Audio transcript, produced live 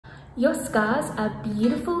Your scars are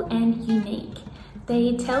beautiful and unique.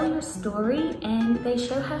 They tell your story and they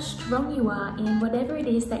show how strong you are in whatever it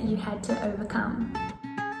is that you had to overcome.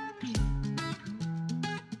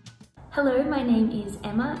 Hello, my name is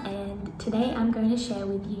Emma and today I'm going to share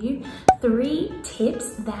with you 3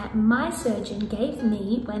 tips that my surgeon gave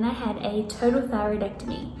me when I had a total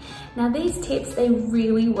thyroidectomy. Now these tips, they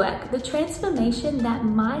really work. The transformation that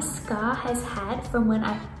my scar has had from when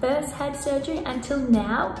I first had surgery until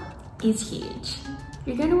now is huge.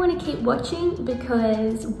 You're going to want to keep watching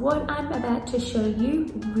because what I'm about to show you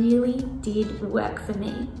really did work for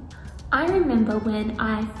me. I remember when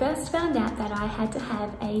I first found out that I had to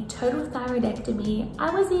have a total thyroidectomy, I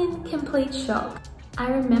was in complete shock. I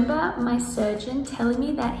remember my surgeon telling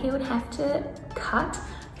me that he would have to cut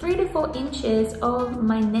 3 to 4 inches of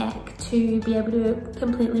my neck to be able to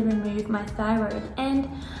completely remove my thyroid. And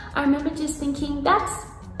I remember just thinking, that's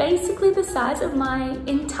basically the size of my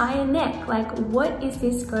entire neck. Like, what is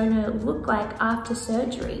this going to look like after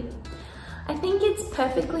surgery? I think it's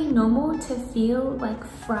perfectly normal to feel like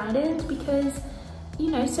frightened because, you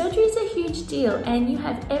know, surgery is a huge deal and you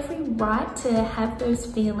have every right to have those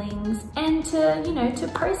feelings and to, you know, to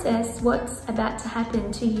process what's about to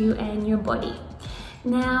happen to you and your body.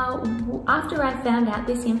 Now, after I found out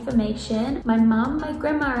this information, my mum, my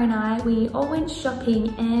grandma and I, we all went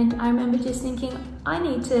shopping and I remember just thinking, I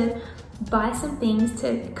need to buy some things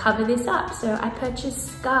to cover this up. So I purchased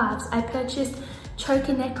scarves, I purchased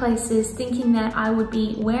choker necklaces, thinking that I would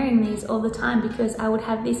be wearing these all the time because I would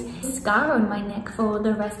have this scar on my neck for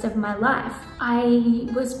the rest of my life. I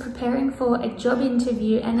was preparing for a job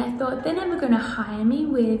interview and I thought they're never going to hire me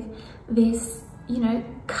with this, you know,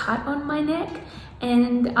 cut on my neck.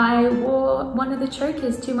 And I wore one of the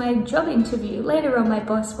chokers to my job interview. Later on, my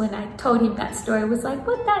boss, when I told him that story, was like,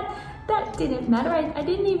 what, that didn't matter. I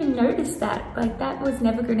didn't even notice that. Like, that was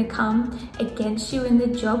never going to come against you in the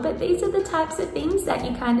job. But these are the types of things that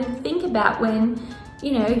you kind of think about when,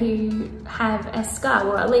 you know, you have a scar,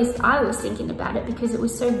 or at least I was thinking about it because it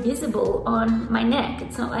was so visible on my neck.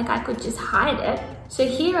 It's not like I could just hide it. So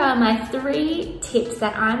here are my 3 tips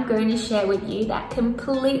that I'm going to share with you that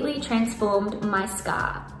completely transformed my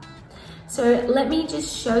scar. So let me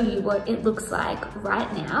just show you what it looks like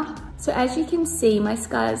right now. So as you can see, my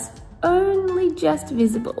scar's only just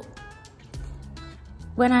visible.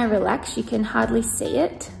 When I relax, you can hardly see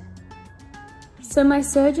it. So my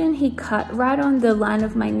surgeon, he cut right on the line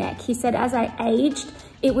of my neck. He said as I aged,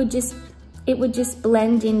 it would just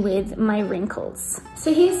blend in with my wrinkles.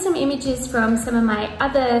 So here's some images from some of my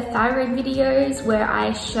other thyroid videos where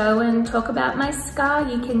I show and talk about my scar.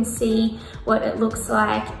 You can see what it looks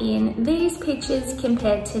like in these pictures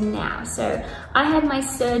compared to now. So I had my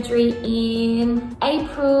surgery in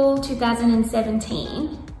April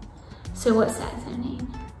 2017. So what's that,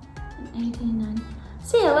 17, 18, 19?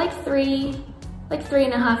 So yeah, like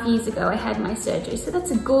 3.5 years ago I had my surgery. So that's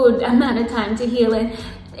a good amount of time to heal, and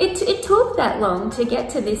it took that long to get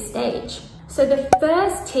to this stage. So the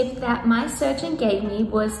first tip that my surgeon gave me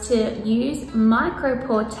was to use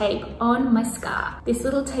micropore tape on my scar. This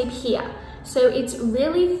little tape here. So it's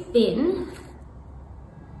really thin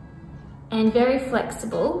and very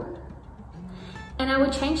flexible. And I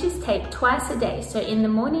would change this tape twice a day, so in the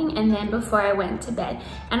morning and then before I went to bed.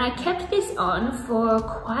 And I kept this on for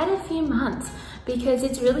quite a few months because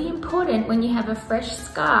it's really important when you have a fresh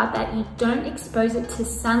scar that you don't expose it to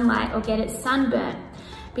sunlight or get it sunburnt,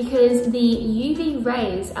 because the UV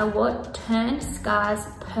rays are what turn scars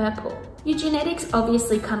purple. Your genetics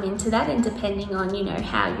obviously come into that, and depending on, you know,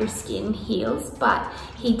 how your skin heals, but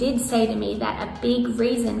he did say to me that a big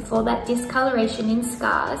reason for that discoloration in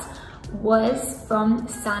scars was from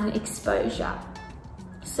sun exposure.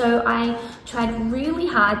 So I tried really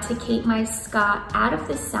hard to keep my scar out of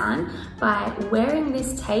the sun by wearing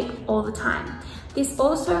this tape all the time. This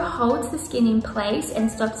also holds the skin in place and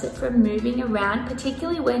stops it from moving around,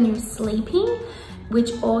 particularly when you're sleeping,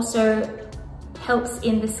 which also helps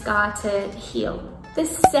in the scar to heal. The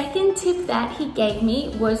second tip that he gave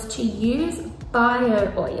me was to use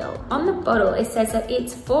bio oil. On the bottle, it says that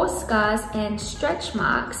it's for scars and stretch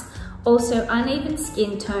marks, also uneven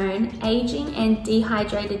skin tone, aging and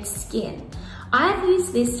dehydrated skin. I've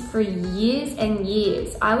used this for years and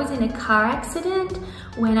years. I was in a car accident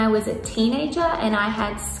when I was a teenager and I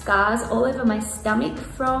had scars all over my stomach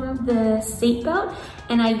from the seatbelt,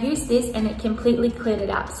 and I used this and it completely cleared it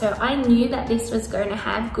up. So I knew that this was going to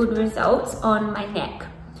have good results on my neck.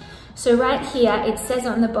 So right here, it says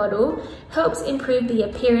on the bottle, helps improve the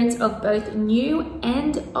appearance of both new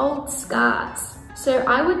and old scars. So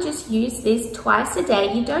I would just use this twice a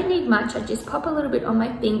day. You don't need much. I just pop a little bit on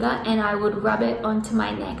my finger and I would rub it onto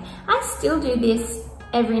my neck. I still do this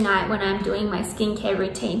every night when I'm doing my skincare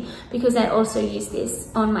routine because I also use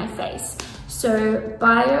this on my face. So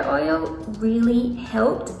bio oil really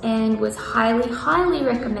helped and was highly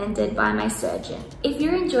recommended by my surgeon. If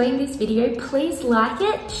you're enjoying this video, please like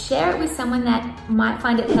it, share it with someone that might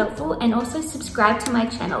find it helpful, and also subscribe to my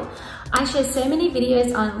channel. I share so many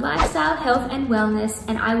videos on lifestyle, health and wellness,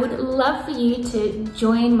 and I would love for you to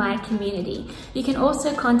join my community. You can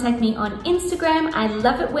also contact me on Instagram. I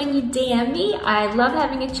love it when you DM me. I love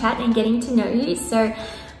having a chat and getting to know you. So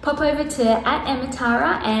pop over to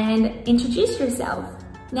 @EmmaTara and introduce yourself.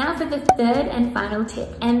 Now for the third and final tip,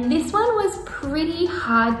 and this one was pretty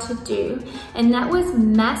hard to do, and that was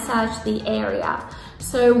massage the area.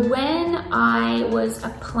 So when I was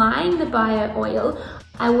applying the bio oil,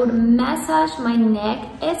 I would massage my neck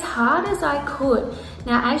as hard as I could.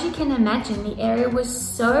 Now, as you can imagine, the area was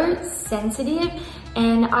so sensitive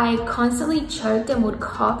and I constantly choked and would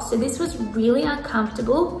cough. So this was really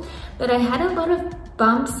uncomfortable, but I had a lot of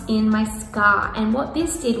bumps in my scar. And what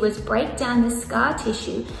this did was break down the scar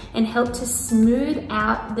tissue and help to smooth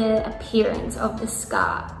out the appearance of the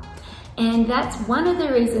scar. And that's one of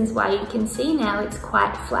the reasons why you can see now it's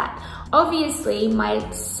quite flat. Obviously,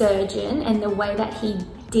 my surgeon and the way that he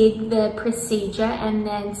did the procedure and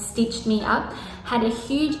then stitched me up had a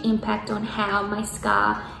huge impact on how my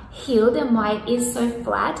scar healed and why it is so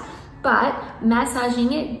flat. But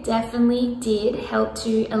massaging it definitely did help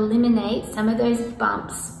to eliminate some of those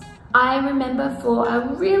bumps. I remember for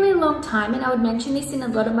a really long time, and I would mention this in a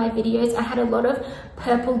lot of my videos, I had a lot of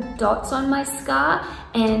purple dots on my scar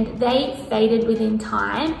and they faded within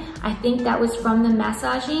time. I think that was from the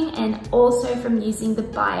massaging and also from using the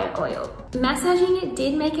bio oil. Massaging it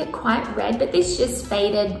did make it quite red, but this just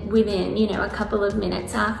faded within, a couple of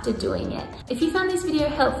minutes after doing it. If you found this video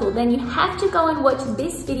helpful, then you have to go and watch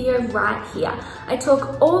this video right here. I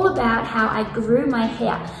talk all about how I grew my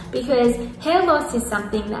hair, because hair loss is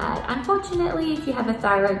something that, unfortunately, if you have a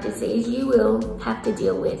thyroid disease, you will have to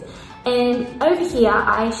deal with. And over here,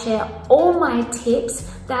 I share all my tips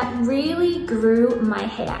that really grew my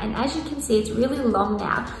hair. And as you can see, it's really long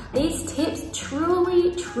now. These tips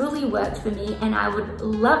truly worked for me, and I would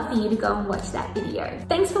love for you to go and watch that video.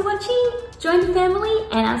 Thanks for watching, join the family,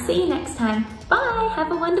 and I'll see you next time. Bye,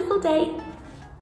 have a wonderful day.